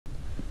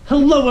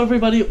Hello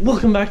everybody,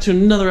 welcome back to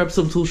another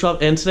episode of Tool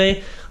Shop, and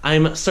today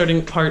I'm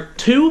starting part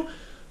 2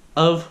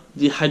 of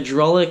the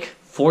hydraulic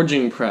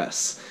forging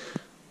press.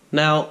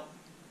 Now,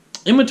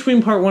 in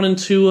between part 1 and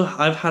 2,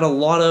 I've had a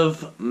lot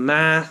of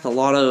math, a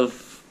lot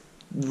of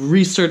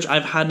research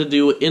I've had to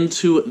do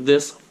into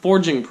this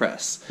forging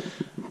press.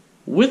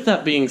 With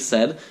that being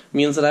said,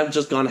 means that I've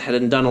just gone ahead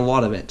and done a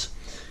lot of it.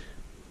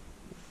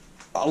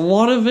 A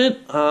lot of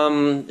it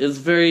is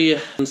very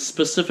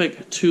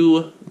specific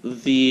to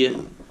the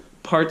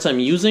parts I'm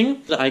using.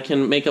 I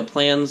can make up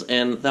plans,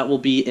 and that will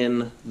be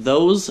in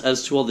those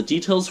as to all the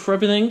details for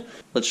everything.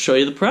 Let's show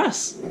you the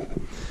press.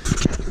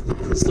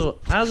 So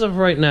as of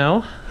right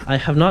now, I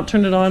have not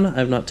turned it on, I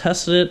have not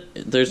tested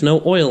it, there's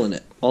no oil in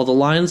it. All the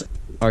lines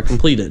are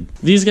completed.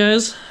 These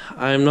guys,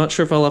 I'm not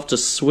sure if I'll have to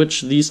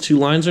switch these two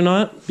lines or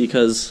not,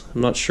 because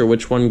I'm not sure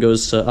which one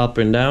goes to up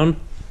and down,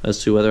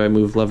 as to whether I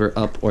move lever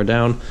up or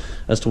down,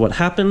 as to what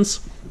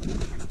happens.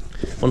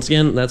 Once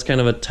again, that's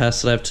kind of a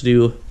test that I have to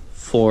do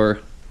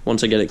for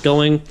once I get it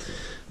going.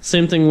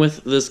 Same thing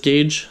with this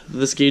gauge.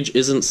 This gauge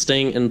isn't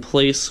staying in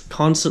place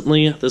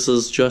constantly. This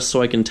is just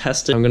so I can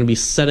test it. I'm going to be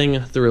setting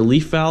the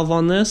relief valve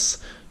on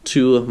this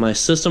to my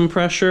system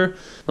pressure.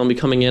 I'll be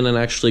coming in and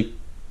actually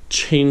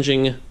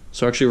changing,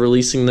 so actually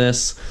releasing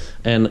this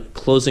and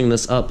closing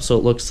this up so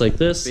it looks like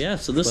this. But yeah,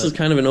 so this is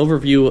kind of an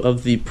overview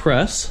of the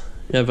press.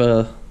 You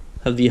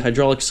have the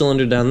hydraulic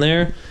cylinder down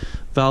there,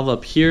 valve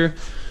up here.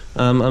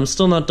 I'm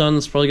still not done.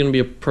 It's probably going to be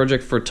a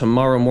project for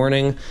tomorrow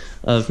morning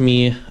of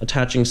me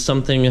attaching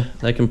something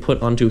that I can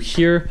put onto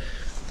here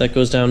that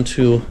goes down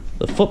to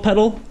the foot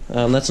pedal.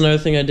 That's another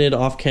thing I did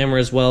off camera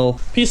as well.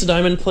 Piece of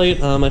diamond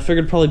plate. I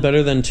figured probably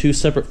better than two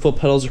separate foot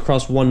pedals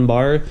across one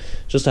bar,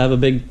 just to have a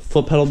big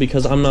foot pedal,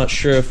 because I'm not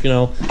sure if,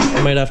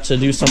 I might have to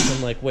do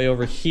something like way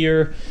over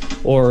here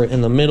or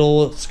in the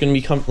middle. It's going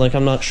to be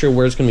I'm not sure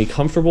where it's going to be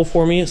comfortable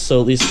for me,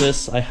 so at least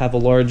this, I have a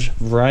large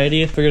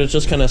variety. I figured it's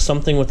just kind of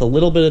something with a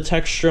little bit of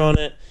texture on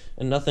it,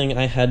 and nothing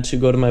I had to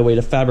go to my way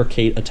to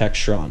fabricate a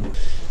texture on.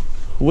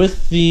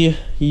 With the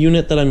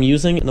unit that I'm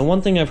using, and the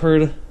one thing I've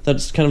heard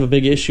that's kind of a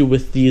big issue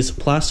with these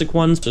plastic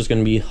ones, there's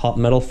going to be hot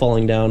metal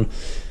falling down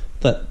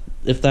that,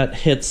 if that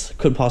hits,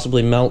 could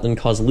possibly melt and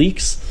cause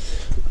leaks.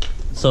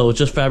 So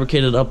just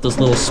fabricated up this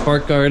little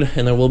spark guard,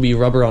 and there will be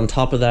rubber on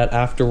top of that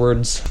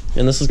afterwards.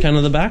 And this is kind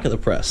of the back of the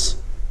press.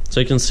 So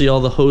you can see all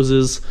the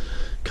hoses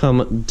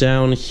come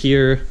down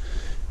here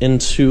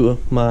into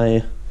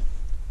my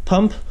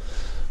pump,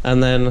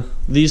 and then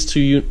these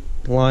two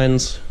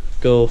lines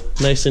go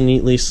nice and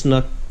neatly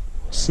snug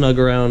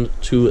around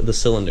to the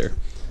cylinder.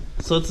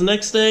 So it's the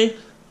next day.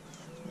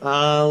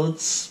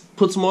 Let's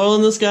put some oil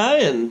in this guy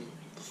and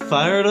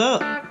fire it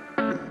up.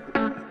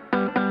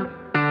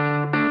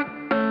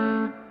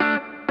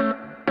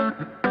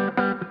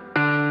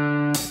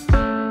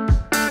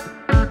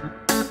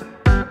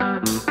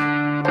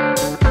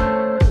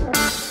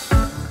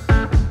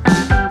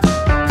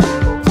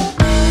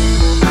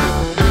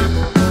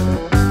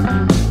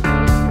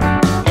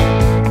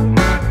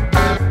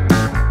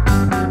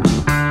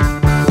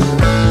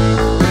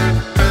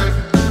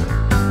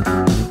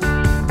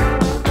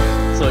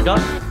 I got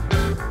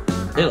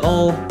it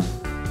all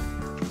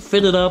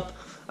fitted up.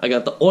 I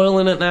got the oil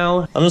in it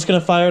now. I'm just gonna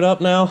fire it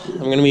up now.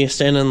 I'm gonna be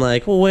standing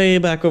like way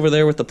back over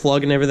there with the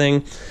plug and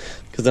everything,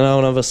 because I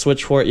don't have a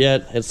switch for it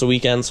yet. It's the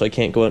weekend, so I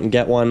can't go out and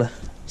get one.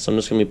 So I'm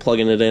just gonna be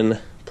plugging it in,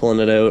 pulling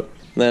it out.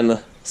 Then,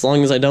 as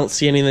long as I don't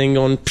see anything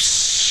going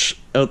psh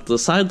out the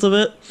sides of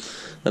it,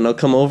 then I'll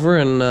come over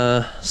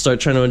and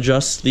start trying to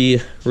adjust the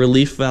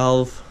relief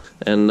valve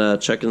and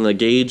checking the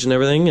gauge and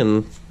everything,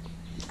 and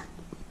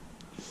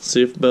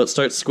see if about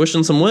start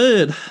squishing some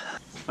wood.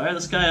 Fire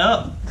this guy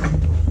up.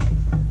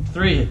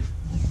 3,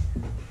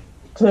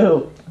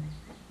 2,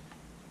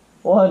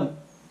 1.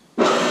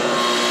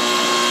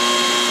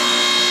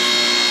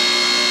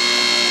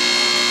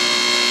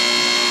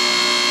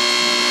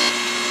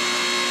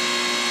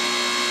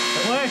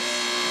 It works.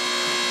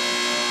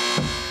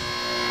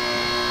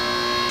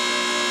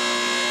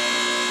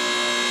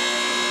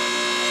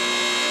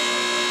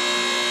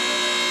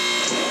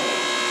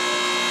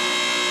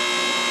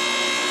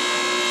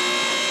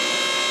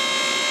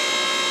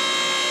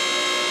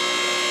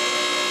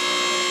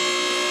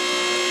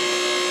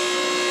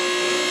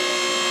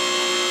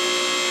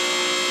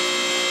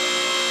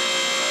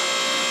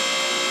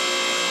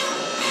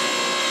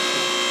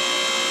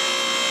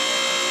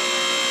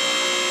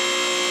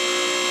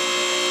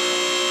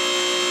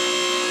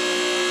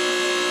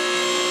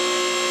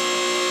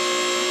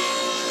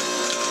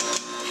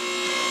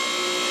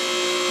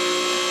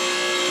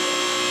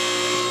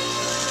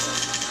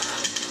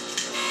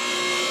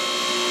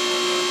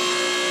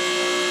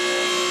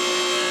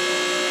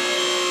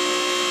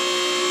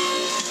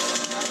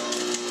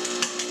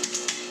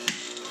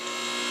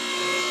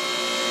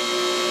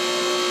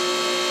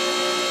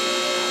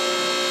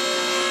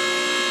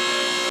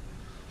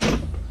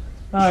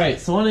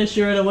 Alright, so one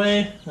issue right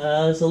away,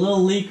 there's a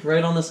little leak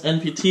right on this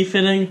NPT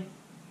fitting.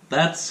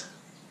 That's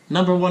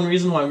number one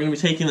reason why I'm going to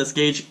be taking this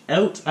gauge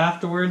out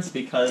afterwards,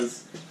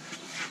 because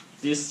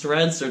These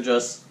threads are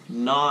just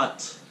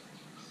not...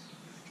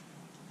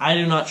 I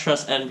do not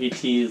trust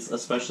NPTs,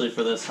 especially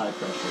for this high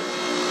pressure.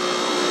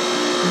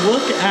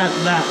 Look at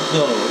that,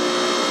 though.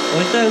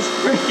 Like, that is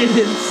freaking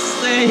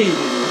insane.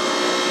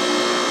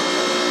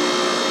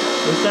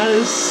 Like,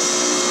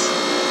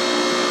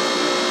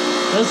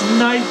 that's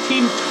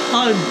 19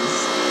 tons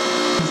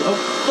of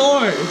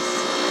force.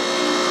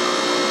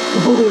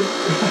 Holy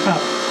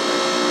crap.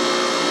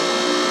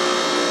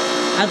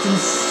 That's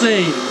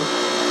insane.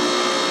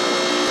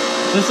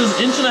 This is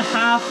 1.5 inch,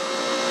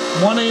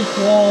 1/8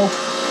 wall.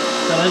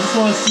 That I just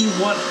want to see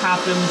what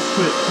happens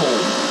to it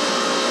cold.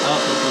 Oh,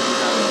 this doesn't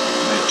have it.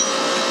 Right.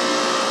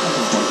 That's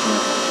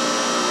unfortunate.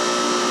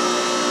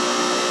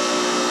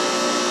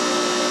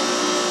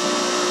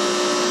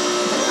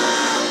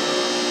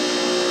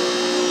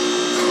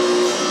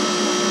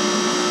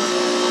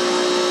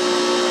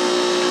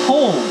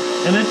 Cold,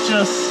 and it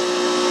just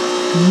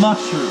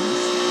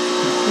mushrooms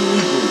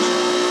completely.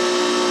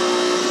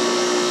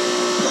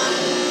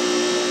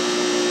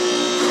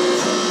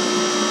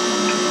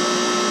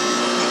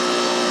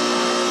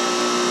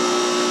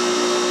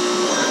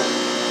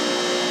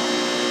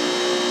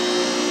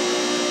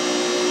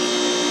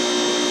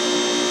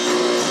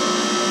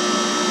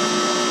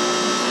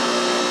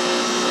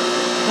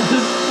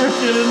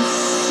 Freaking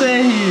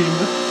insane!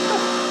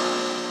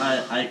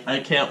 I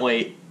can't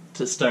wait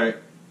to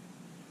start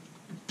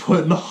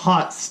putting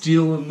hot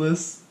steel in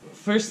this.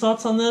 First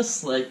thoughts on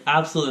this, like,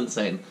 absolutely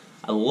insane.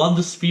 I love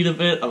the speed of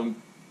it.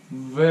 I'm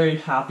very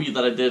happy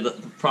that I did the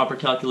proper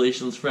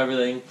calculations for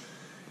everything.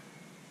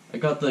 I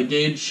got the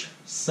gauge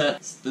set.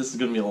 This is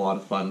gonna be a lot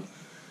of fun.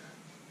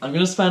 I'm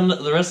gonna spend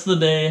the rest of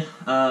the day,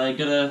 I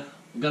gotta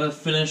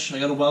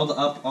weld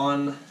up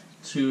on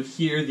to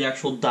here the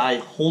actual die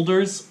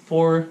holders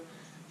for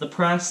the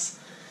press,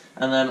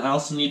 and then I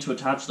also need to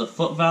attach the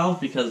foot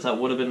valve, because that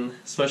would have been,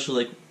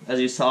 especially like as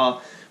you saw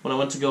when I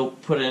went to go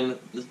put in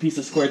this piece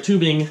of square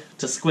tubing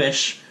to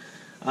squish,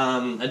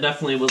 I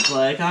definitely was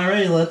like,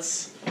 alright,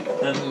 let's,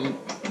 and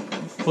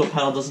foot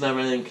pedal doesn't have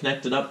anything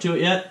connected up to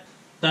it yet.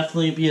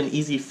 Definitely be an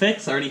easy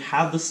fix. I already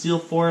have the steel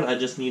for it, I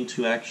just need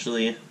to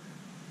actually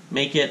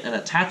make it and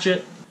attach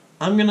it.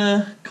 I'm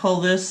gonna call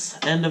this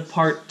end of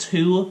part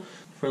 2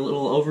 for a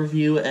little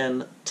overview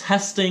and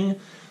testing.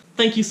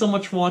 Thank you so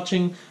much for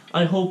watching.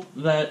 I hope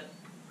that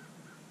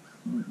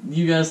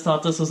you guys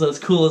thought this was as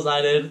cool as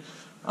I did.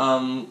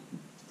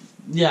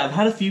 Yeah, I've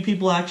had a few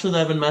people actually that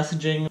have been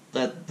messaging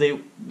that they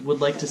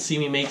would like to see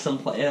me make some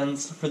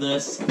plans for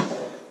this.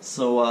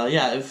 So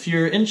yeah, if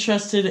you're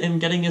interested in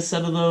getting a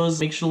set of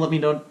those, make sure to let me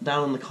know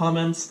down in the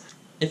comments.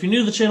 If you're new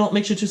to the channel,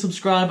 make sure to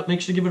subscribe,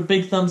 make sure to give it a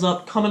big thumbs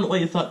up, comment what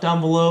you thought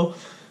down below,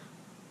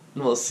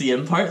 and we'll see you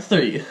in part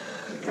 3.